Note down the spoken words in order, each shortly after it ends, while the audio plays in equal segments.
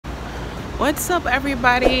What's up,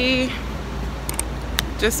 everybody?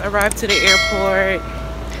 Just arrived to the airport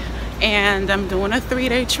and I'm doing a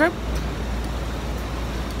 3-day trip.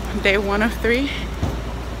 Day 1 of 3.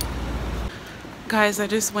 Guys, I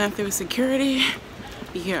just went through security.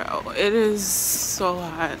 Yo, it is so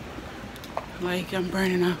hot. Like, I'm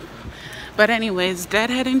burning up. But anyways, dead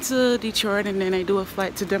heading to Detroit, and then I do a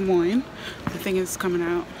flight to Des Moines. The thing is coming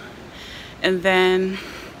out. And then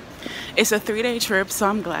it's a 3-day trip, so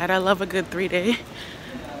I'm glad. I love a good 3-day.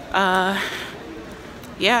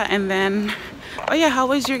 Yeah, and then, oh yeah, how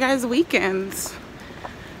was your guys' weekends?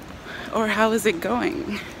 Or how is it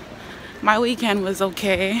going? My weekend was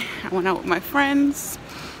okay. I went out with my friends.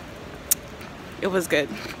 It was good.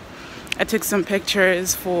 I took some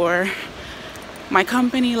pictures for my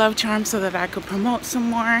company, Love Charm, so that I could promote some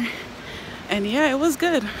more. And yeah, it was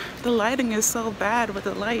good. The lighting is so bad with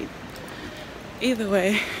the light. Either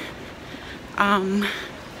way,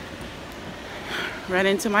 right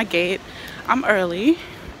into my gate. I'm early,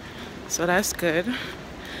 so that's good.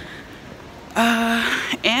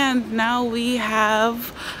 And now we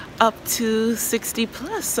have up to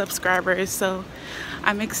 60+ subscribers, so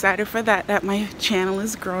I'm excited for that my channel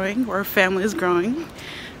is growing, or family is growing.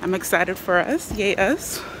 I'm excited for us. Yay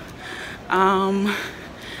us.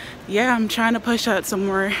 Yeah, I'm trying to push out some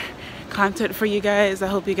more content for you guys. I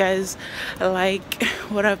hope you guys like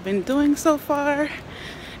what I've been doing so far,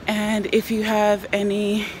 and if you have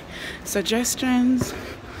any suggestions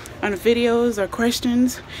on videos or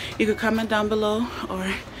questions, you could comment down below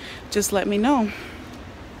or just let me know.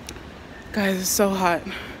 Guys, it's so hot.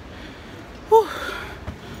 Whew.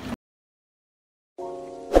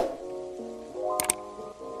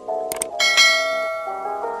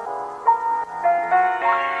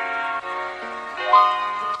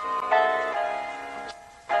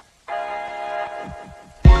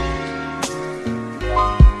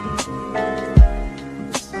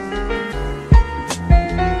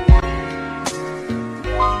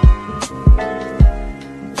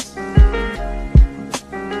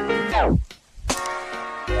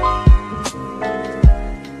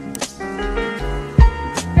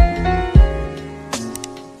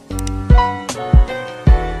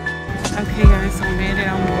 Okay guys, so I made it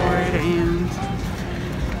on board and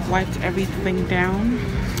wiped everything down.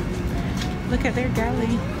 Look at their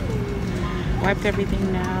galley. Wiped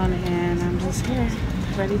everything down and I'm just here,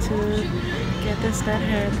 ready to get this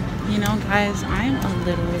deadhead. You know guys, I'm a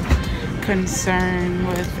little concerned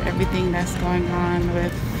with everything that's going on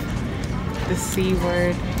with the C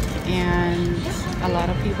word, and a lot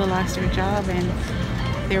of people lost their job and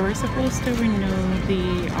they were supposed to renew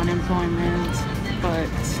the unemployment, but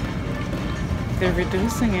they're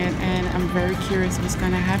reducing it, and I'm very curious what's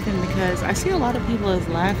going to happen, because I see a lot of people is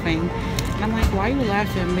laughing and I'm like, why are you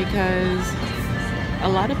laughing? Because a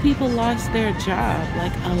lot of people lost their job.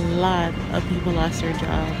 Like, a lot of people lost their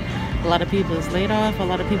job. A lot of people is laid off. A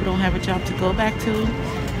lot of people don't have a job to go back to.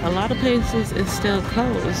 A lot of places is still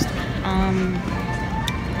closed.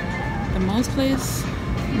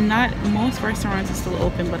 Most restaurants are still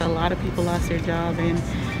open, but a lot of people lost their job and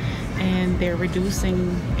they're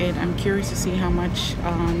reducing it. I'm curious to see how much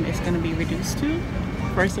it's going to be reduced to.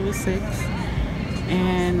 First it was 6,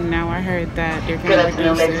 and now I heard that they're going to reduce it.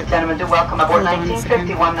 Good afternoon, ladies and gentlemen. Do welcome aboard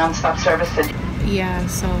 1951 non-stop service. Yeah,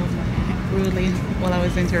 so rudely while I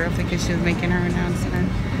was interrupting because she was making her announcement.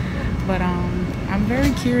 But I'm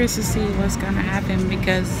very curious to see what's going to happen,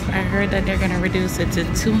 because I heard that they're going to reduce it to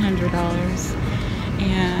 $200,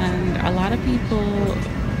 and a lot of people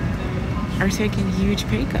are taking huge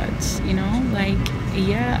pay cuts, you know. Like,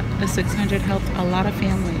 yeah, the $600 helped a lot of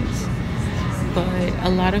families, but a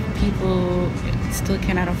lot of people still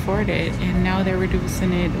cannot afford it, and now they're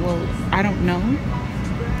reducing it. Well, I don't know,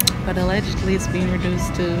 but allegedly it's being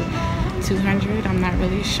reduced to $200. I'm not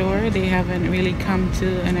really sure. They haven't really come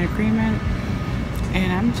to an agreement,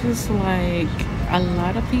 and I'm just like, a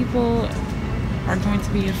lot of people are going to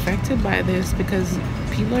be affected by this, because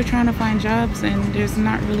people are trying to find jobs and there's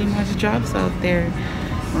not really much jobs out there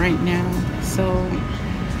right now. So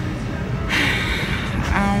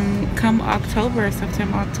come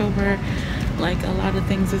September, October, like, a lot of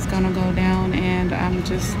things is gonna go down, and I'm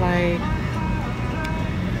just like,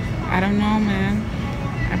 I don't know, man.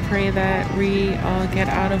 I pray that we all get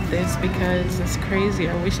out of this, because it's crazy.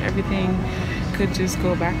 I wish everything could just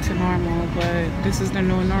go back to normal, but this is the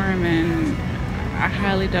new norm, and I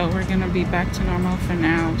highly doubt we're gonna be back to normal for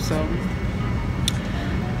now. So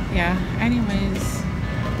yeah, anyways,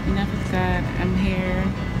 enough of that. I'm here,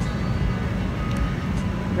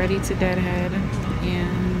 ready to deadhead,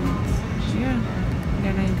 and yeah, I'm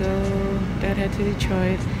gonna go deadhead to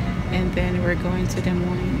Detroit, and then we're going to Des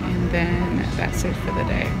Moines, and then that's it for the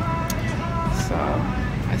day. So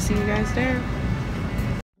I'll see you guys there.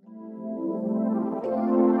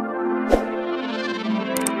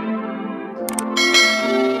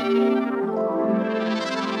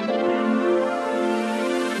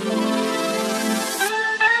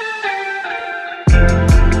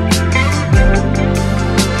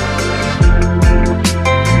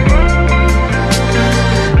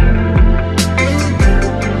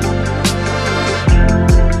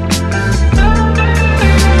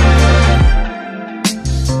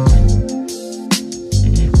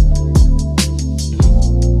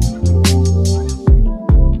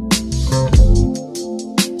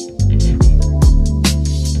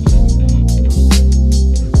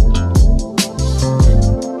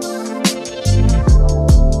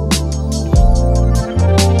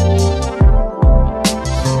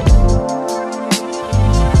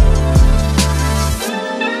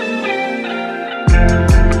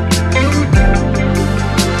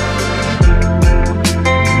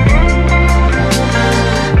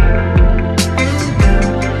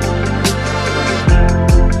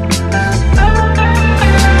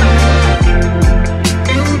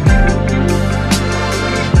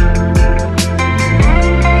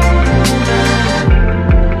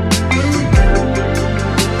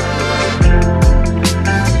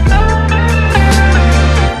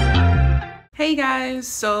 Hey guys,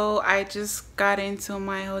 so I just got into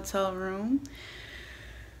my hotel room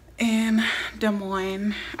in Des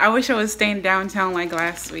Moines. I wish I was staying downtown like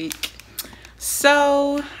last week.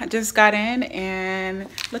 So I just got in and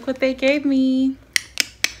look what they gave me.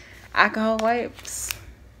 Alcohol wipes.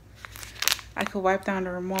 I could wipe down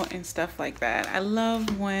the remote and stuff like that. I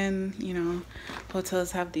love when, you know,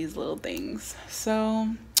 hotels have these little things. So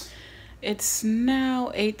it's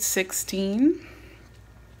now 8:16.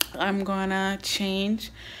 I'm gonna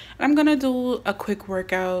change. I'm gonna do a quick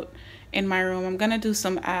workout in my room. I'm gonna do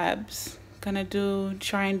some abs. Gonna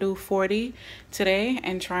try and do 40 today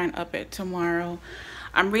and try and up it tomorrow.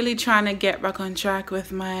 I'm really trying to get back on track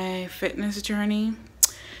with my fitness journey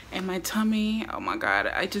and my tummy. Oh my god,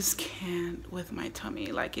 I just can't with my tummy.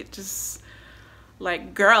 Like, it just,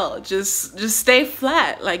 like, girl, just stay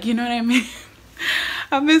flat, like, you know what I mean?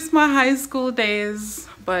 I miss my high school days.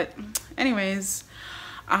 But anyways,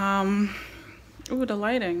 ooh, the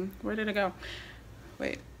lighting, where did it go?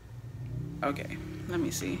 Wait, okay, let me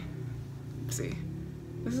see.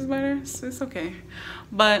 This is better. It's okay.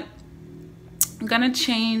 But I'm gonna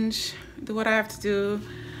change, do what I have to do,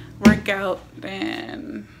 work out,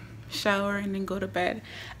 then shower, and then go to bed.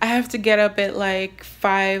 I have to get up at like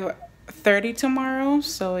 5:30 tomorrow,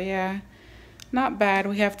 so yeah, not bad.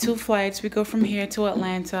 We have 2 flights. We go from here to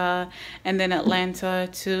Atlanta, and then Atlanta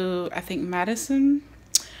to, I think, Madison.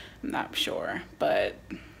 I'm not sure, but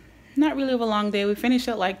not really a long day. We finish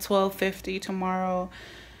at like 12:50 tomorrow.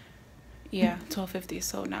 Yeah, 12:50,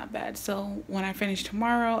 so not bad. So when I finish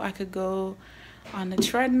tomorrow, I could go on the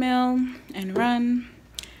treadmill and run.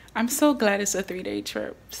 I'm so glad it's a 3-day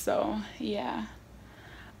trip. So yeah.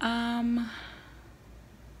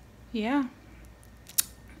 Yeah.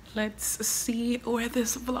 Let's see where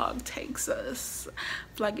this vlog takes us.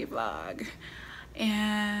 Vloggy vlog.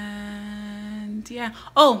 And yeah.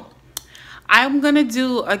 Oh, I'm gonna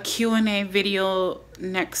do a Q&A video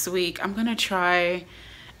next week. I'm gonna try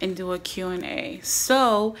and do a Q&A.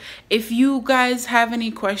 So if you guys have any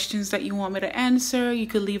questions that you want me to answer, you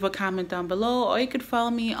could leave a comment down below, or you could follow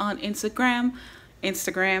me on Instagram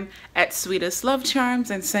at Sweetest Love Charms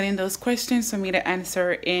and send in those questions for me to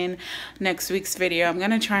answer in next week's video. I'm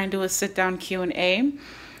gonna try and do a sit-down Q&A.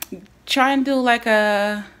 Try and do like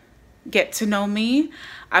a get to know me.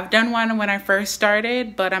 I've done one when I first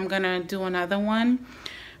started, but I'm gonna do another one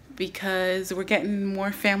because we're getting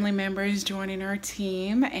more family members joining our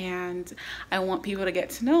team, and I want people to get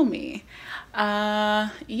to know me.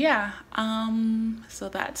 Yeah, so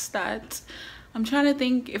that's that. I'm trying to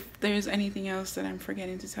think if there's anything else that I'm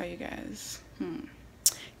forgetting to tell you guys.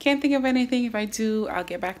 Can't think of anything. If I do, I'll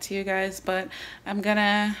get back to you guys, but I'm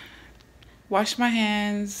gonna wash my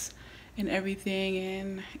hands and everything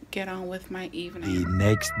and get on with my evening. The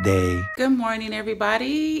next day. Good morning,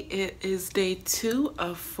 everybody. It is day 2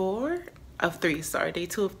 of 3, sorry, day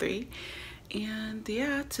 2 of 3. And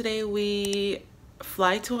yeah, today we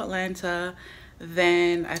fly to Atlanta,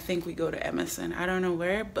 then I think we go to Emerson. I don't know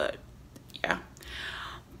where, but yeah.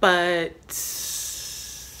 But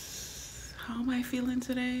how am I feeling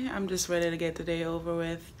today? I'm just ready to get the day over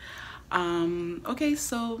with. Okay,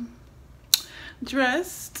 so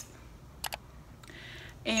dressed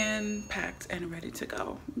and packed and ready to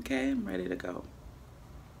go. Okay, I'm ready to go.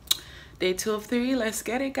 Day 2 of 3. Let's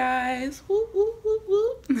get it, guys. Woo, woo, woo,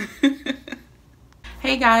 woo.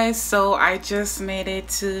 Hey guys, so I just made it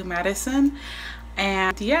to Madison,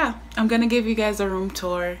 and yeah, I'm gonna give you guys a room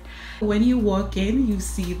tour. When you walk in, you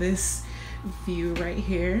see this view right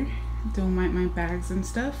here. Don't mind my bags and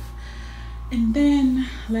stuff. And then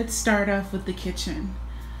let's start off with the kitchen.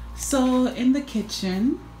 So in the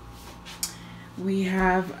kitchen, we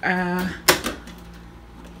have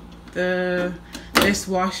the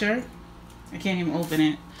dishwasher. I can't even open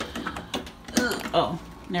it. Oh,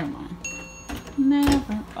 never mind.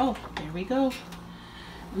 Oh, there we go.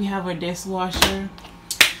 We have our dishwasher,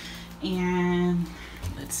 and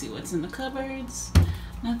let's see what's in the cupboards.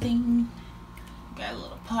 Nothing. Got a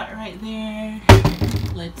little pot right there.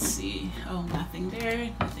 Let's see. Oh, nothing there.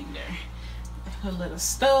 Nothing there. A little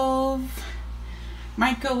stove,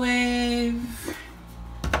 microwave,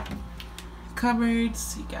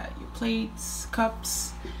 cupboards. You got your plates,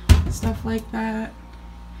 cups, stuff like that.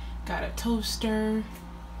 Got a toaster.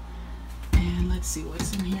 And let's see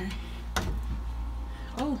what's in here.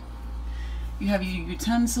 Oh, you have your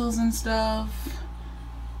utensils and stuff,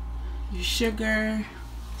 your sugar,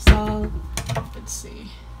 salt. Let's see.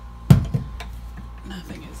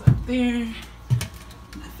 Nothing is up there.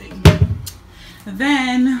 Nothing.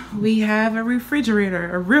 Then we have a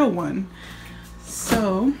refrigerator, a real one.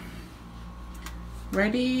 So,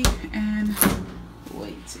 ready and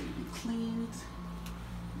waiting, cleaned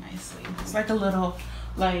nicely. It's like a little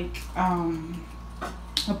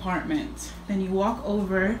apartment. Then you walk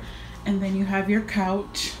over, and then you have your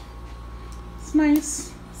couch. It's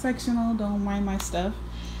nice, sectional, don't mind my stuff.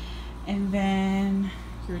 And then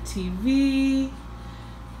your TV,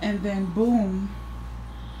 and then boom,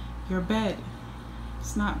 your bed.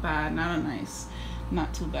 It's not bad,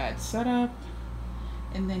 not too bad setup.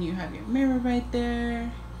 And then you have your mirror right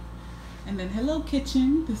there. And then hello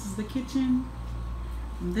kitchen. This is the kitchen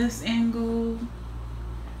from this angle.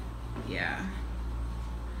 Yeah.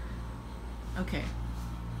 Okay.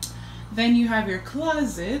 Then you have your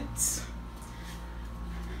closet.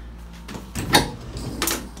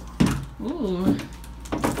 Ooh.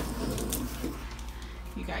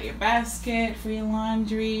 You got your basket for your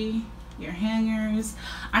laundry, your hangers.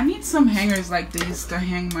 I need some hangers like these to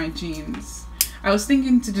hang my jeans. I was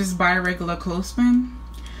thinking to just buy a regular clothespin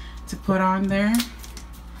to put on there,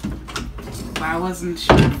 but I wasn't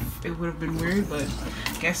sure if it would have been weird, but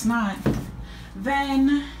guess not.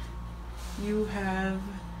 Then you have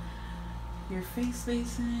your face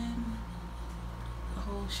basin, the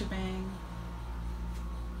whole shebang.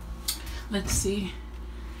 Let's see,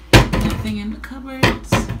 nothing in the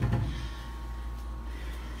cupboards.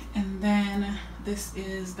 And then this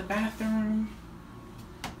is the bathroom,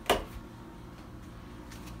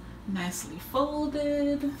 nicely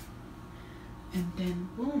folded, and then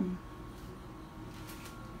boom.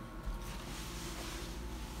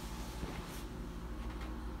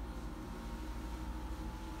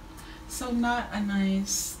 So not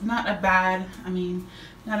a bad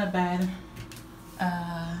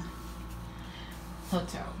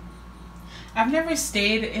hotel. I've never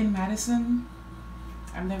stayed in Madison.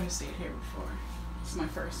 I've never stayed here before. It's my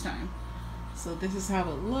first time. So this is how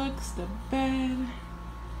it looks, the bed.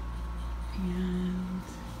 And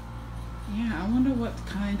yeah, I wonder what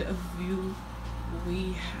kind of view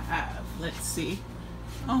we have. Let's see.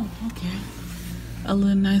 Oh, okay. A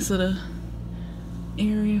little nice little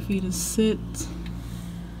area for you to sit.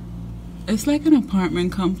 It's like an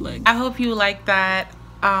apartment complex. I hope you like that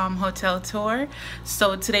hotel tour.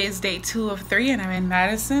 So today is day 2 of 3, and I'm in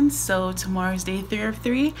Madison. So tomorrow's day 3 of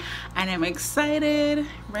 3, and I'm excited,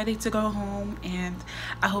 ready to go home. And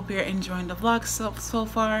I hope you're enjoying the vlog so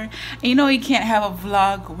far. And you know, you can't have a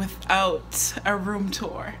vlog without a room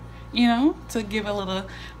tour, you know, to give a little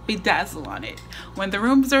bedazzle on it. When the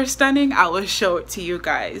rooms are stunning, I will show it to you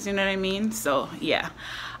guys, you know what I mean? So yeah,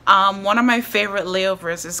 one of my favorite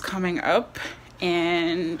layovers is coming up,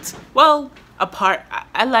 and well,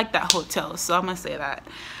 I like that hotel, so I'm gonna say that.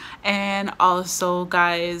 And also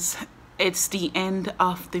guys, it's the end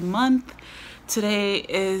of the month. Today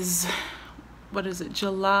is, what is it,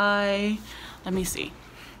 July? Let me see.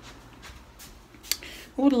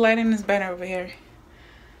 Oh, the lighting is better over here.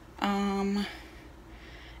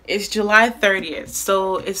 It's July 30th,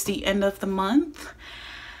 so it's the end of the month,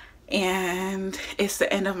 and it's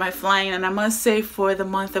the end of my flying. And I must say, for the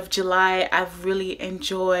month of July, I've really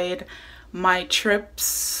enjoyed my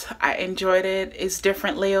trips. I enjoyed it. It's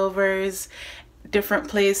different layovers, different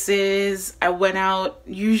places. I went out.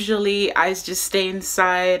 Usually I just stay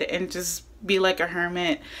inside and just be like a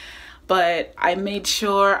hermit, but I made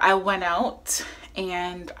sure I went out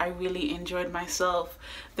and I really enjoyed myself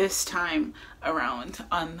this time around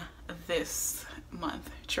on this month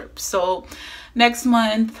trip. So next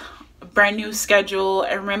month, brand new schedule.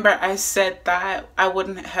 I remember I said that I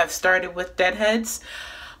wouldn't have started with deadheads.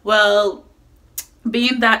 Well,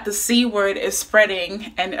 being that the C word is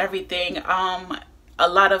spreading and everything, a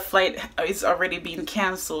lot of flight is already being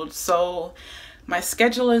canceled. So my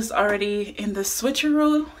schedule is already in the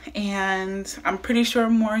switcheroo, and I'm pretty sure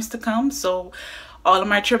more is to come. So all of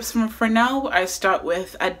my trips for now, I start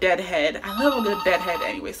with a deadhead. I love a good deadhead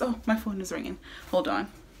anyway. So my phone is ringing. Hold on.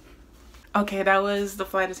 Okay, that was the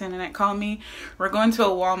flight attendant that called me. We're going to a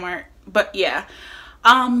Walmart, but yeah.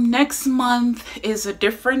 Next month is a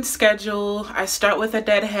different schedule. I start with a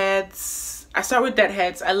deadheads.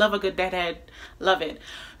 I love a good deadhead. Love it.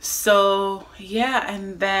 So yeah,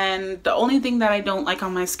 and then the only thing that I don't like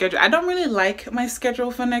on my schedule, I don't really like my schedule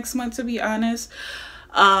for next month, to be honest.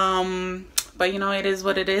 But you know, it is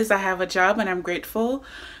what it is. I have a job and I'm grateful.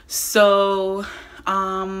 So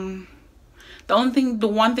the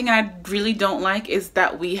one thing I really don't like is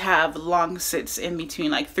that we have long sits in between,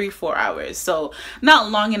 like 3-4 hours. So not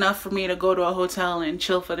long enough for me to go to a hotel and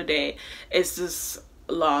chill for the day. It's just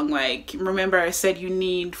long. Like, remember I said you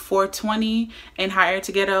need 420 and higher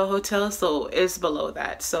to get a hotel, so it's below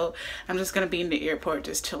that. So I'm just gonna be in the airport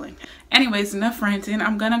just chilling. Anyways, enough ranting.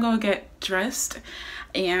 I'm gonna go get dressed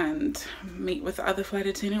and meet with the other flight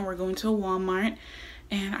attendant. We're going to a Walmart,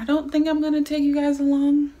 and I don't think I'm gonna take you guys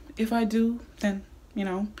along. If I do, then you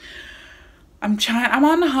know, I'm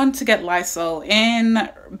on the hunt to get Lysol. In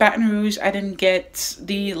Baton Rouge, I didn't get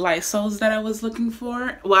the Lysols that I was looking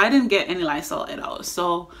for. Well, I didn't get any Lysol at all,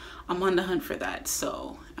 so I'm on the hunt for that.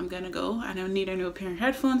 So I'm gonna go. I don't need a new pair of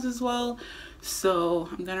headphones as well, so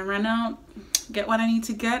I'm gonna run out, get what I need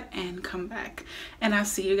to get, and come back. And I'll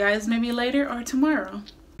see you guys maybe later or tomorrow.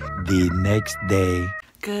 The next day.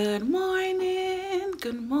 Good morning,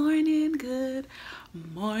 good morning, good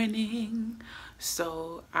morning.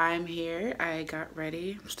 So I'm here. I got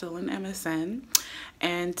ready. I'm still in MSN,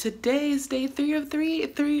 and today is day 3 of 3.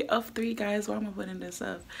 3 of 3, guys. Why am I putting this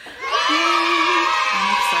up? Yay!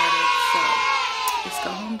 I'm excited. So it's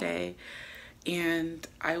go home day, and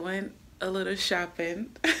I went a little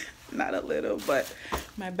shopping. Not a little, but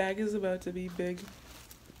my bag is about to be big.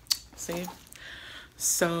 See?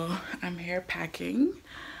 So I'm here packing,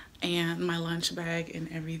 and my lunch bag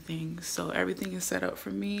and everything. So everything is set up for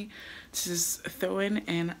me to just throw in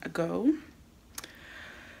and go.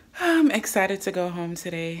 I'm excited to go home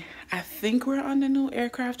today. I think we're on the new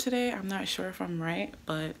aircraft today. I'm not sure if I'm right,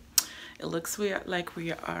 but it looks like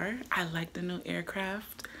we are. I like the new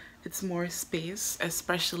aircraft. It's more space,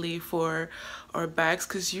 especially for our bags,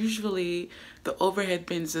 because usually the overhead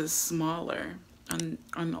bins is smaller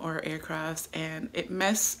on our aircrafts, and it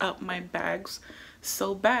messed up my bags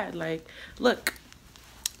so bad. Like, look,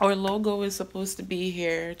 our logo is supposed to be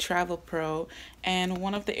here, Travel Pro, and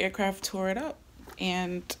one of the aircraft tore it up.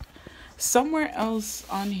 And somewhere else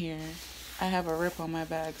on here, I have a rip on my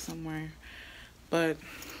bag somewhere, but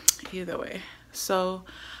either way. So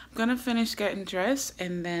I'm gonna finish getting dressed,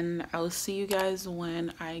 and then I'll see you guys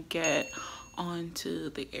when I get onto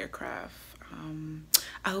the aircraft.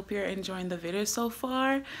 I hope you're enjoying the video so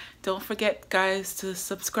far. Don't forget, guys, to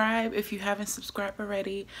subscribe if you haven't subscribed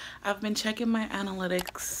already. I've been checking my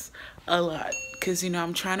analytics a lot because, you know,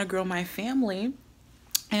 I'm trying to grow my family,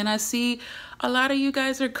 and I see a lot of you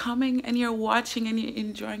guys are coming and you're watching and you're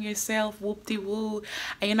enjoying yourself, whoop-de-woo,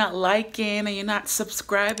 and you're not liking and you're not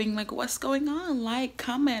subscribing. Like, what's going on? Like,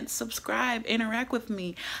 comment, subscribe, interact with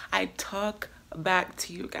me. I talk back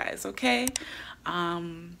to you guys, okay?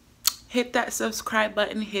 Hit that subscribe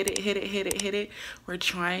button. Hit it, hit it, hit it, hit it. We're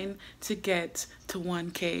trying to get to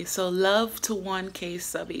 1K. So love to 1K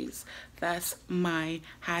subbies. That's my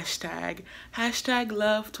hashtag. Hashtag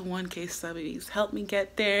love to 1K subbies. Help me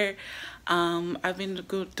get there. I've been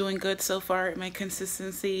doing good so far in my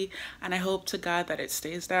consistency, and I hope to God that it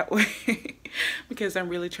stays that way because I'm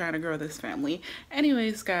really trying to grow this family.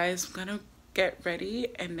 Anyways, guys, I'm gonna get ready,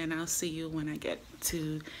 and then I'll see you when I get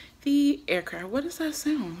to the aircraft. What does that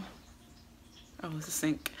sound? Oh, it's a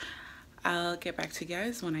sync. I'll get back to you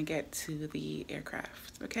guys when I get to the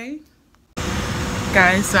aircraft, okay?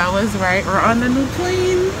 Guys, so I was right. We're on the new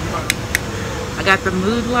plane. I got the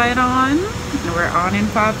mood light on, and we're on and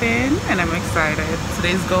popping, and I'm excited.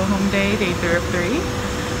 Today's go home day, day 3 of 3,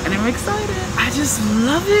 and I'm excited. I just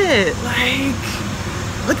love it. Like,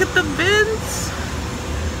 look at the bins.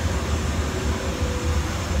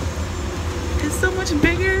 It's so much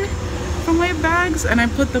bigger for my bags, and I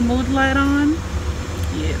put the mood light on.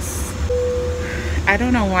 Yes. I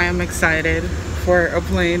don't know why I'm excited for a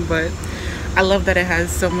plane, but I love that it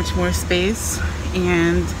has so much more space,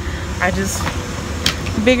 and I just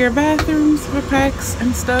bigger bathrooms for packs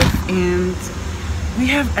and stuff, and we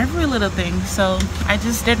have every little thing. So I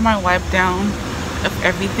just did my wipe down of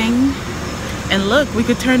everything, and look, we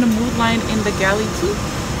could turn the mood line in the galley too.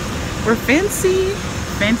 We're fancy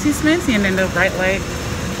smancy, and then the bright light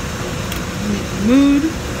mood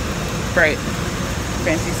bright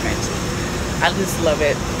fancy smancy. I just love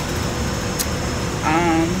it.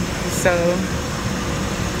 So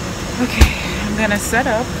okay, I'm gonna set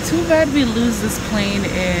up. Too bad we lose this plane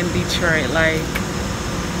in Detroit. Like,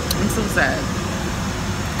 I'm so sad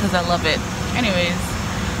because I love it. Anyways,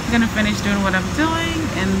 I'm gonna finish doing what I'm doing,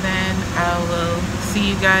 and then I will see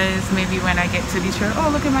you guys maybe when I get to Detroit. Oh,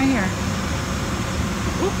 look at my hair.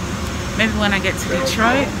 Oop. Maybe when I get to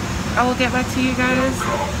Detroit, I will get back to you guys.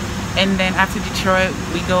 And then after Detroit,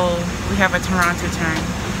 we have a Toronto turn.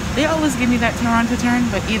 They always give me that Toronto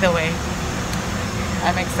turn, but either way,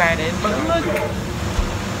 I'm excited. But look,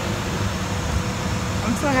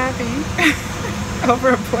 I'm so happy.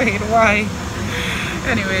 Over a plane, why?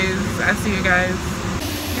 Anyways, I'll see you guys.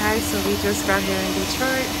 Guys, so we just got here in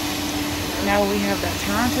Detroit. Now we have that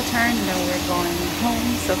Toronto turn, and then we're going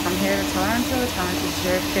home. So from here to Toronto to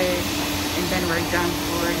JFK, and then we're done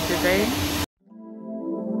for the day.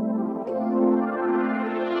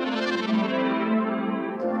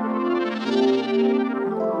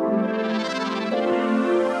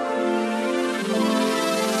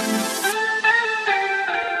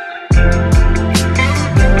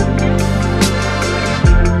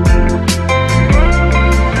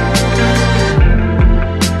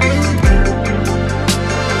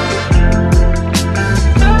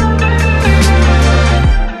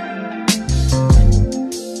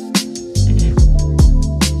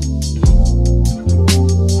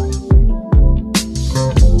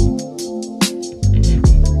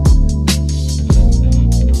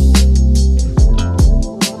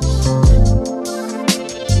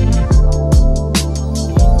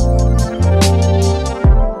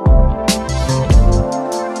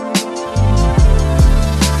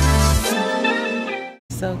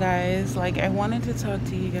 So guys, like, I wanted to talk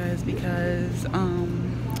to you guys because I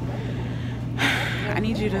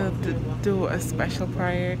need you to do a special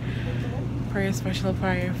prayer for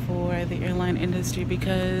the airline industry,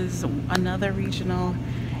 because another regional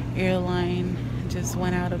airline just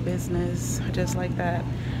went out of business just like that.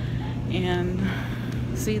 And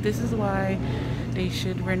see, this is why they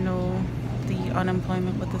should renew the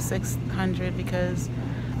unemployment with the 600, because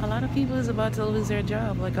a lot of people is about to lose their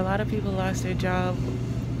job. Like, a lot of people lost their job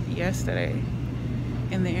yesterday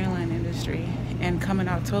in the airline industry, and coming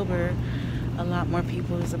October, a lot more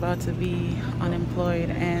people is about to be unemployed.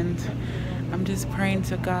 And I'm just praying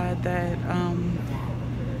to God that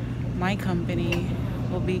my company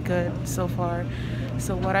will be good so far.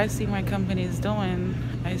 So what I see my company is doing,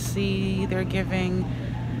 I see they're giving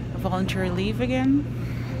voluntary leave again.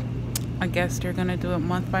 I guess they're gonna do it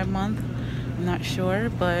month by month. I'm not sure,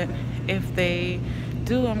 but if they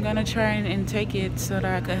do, I'm gonna try and take it so that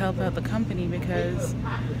I could help out the company, because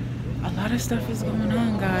a lot of stuff is going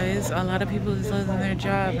on, guys. A lot of people is losing their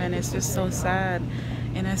job, and it's just so sad.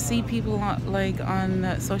 And I see people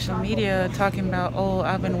on social media talking about, oh,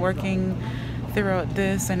 I've been working throughout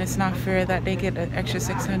this and it's not fair that they get an extra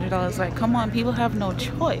 $600. Like, come on, people have no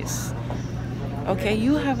choice. Okay,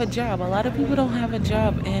 you have a job. A lot of people don't have a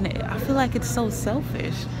job, and I feel like it's so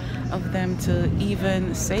selfish of them to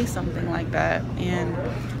even say something like that. And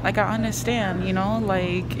like, I understand, you know,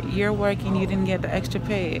 like, you're working, you didn't get the extra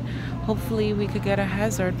pay. Hopefully we could get a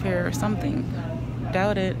hazard pay or something.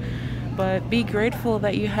 Doubt it. But be grateful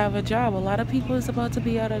that you have a job. A lot of people is about to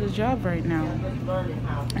be out of the job right now,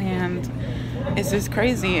 and it's just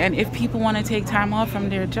crazy. And if people want to take time off from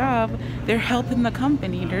their job, they're helping the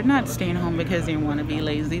company. They're not staying home because they want to be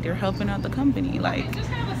lazy. They're helping out the company. Like,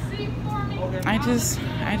 I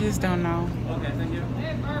just don't know.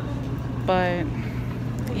 But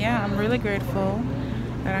yeah, I'm really grateful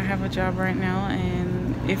that I have a job right now.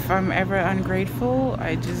 And if I'm ever ungrateful,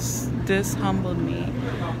 this humbled me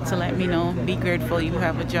to let me know, be grateful you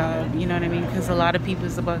have a job. You know what I mean? Because a lot of people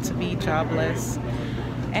is about to be jobless.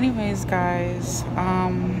 Anyways, guys,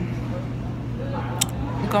 I'm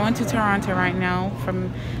going to Toronto right now,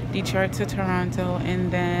 from Detroit to Toronto,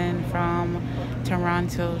 and then from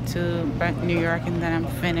Toronto to New York, and then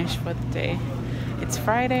I'm finished for the day. It's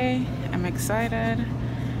Friday. I'm excited.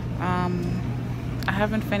 I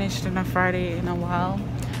haven't finished on a Friday in a while.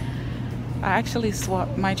 I actually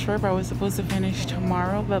swapped my trip. I was supposed to finish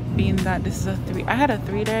tomorrow, but being that this is I had a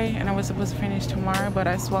 3-day and I was supposed to finish tomorrow, but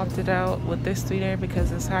I swapped it out with this 3-day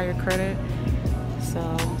because it's higher credit. So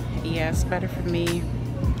yes, better for me.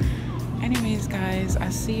 Anyways, guys,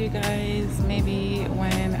 I'll see you guys maybe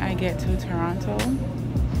when I get to Toronto.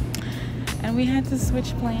 And we had to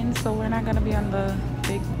switch planes, so we're not gonna be on the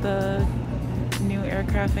new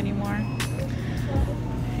aircraft anymore.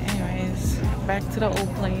 Anyways, back to the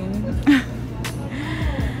old plane.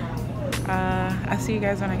 I'll see you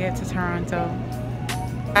guys when I get to Toronto.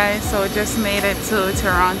 Guys, so just made it to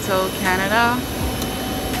Toronto, Canada.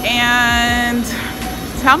 And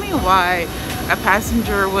tell me why a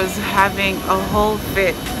passenger was having a whole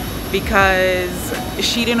fit because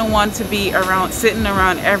she didn't want to be sitting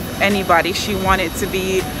around anybody. She wanted to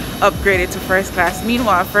be upgraded to first class.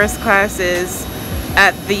 Meanwhile, first class is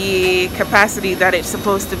at the capacity that it's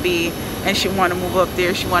supposed to be, and she wanted to move up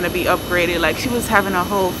there. She wanted to be upgraded. Like, she was having a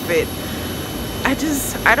whole fit.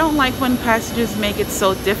 I don't like when passengers make it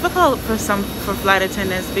so difficult for flight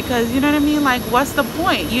attendants, because, you know what I mean, like, what's the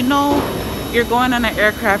point? You know, you're going on an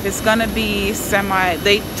aircraft, it's gonna be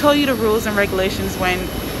they tell you the rules and regulations when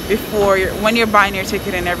you're buying your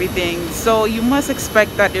ticket and everything, so you must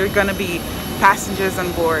expect that there are gonna be passengers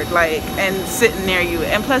on board, like, and sitting near you,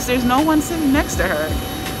 and plus there's no one sitting next to her,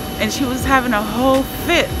 and she was having a whole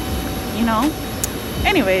fit, you know.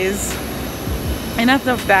 Anyways, enough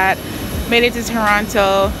of that. Made it to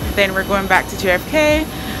Toronto, then we're going back to JFK.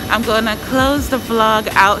 I'm gonna close the vlog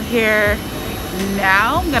out here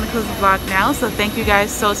now. I'm gonna close the vlog now. So thank you guys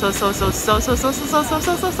so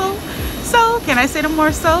can I say no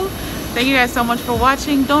more? Thank you guys so much for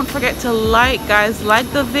watching. Don't forget to like, guys, like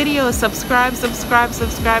the video, subscribe.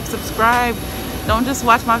 Don't just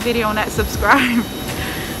watch my video and not subscribe.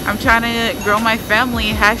 I'm trying to grow my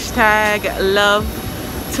family. Hashtag love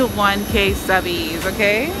to 1K subbies,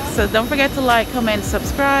 okay? So don't forget to like, comment,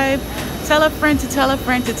 subscribe. Tell a friend to tell a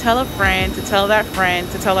friend to tell a friend to tell that friend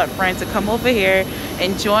to tell that friend to come over here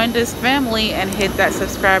and join this family and hit that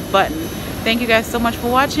subscribe button. Thank you guys so much for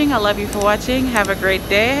watching. I love you for watching. Have a great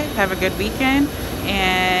day. Have a good weekend.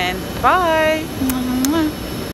 And bye.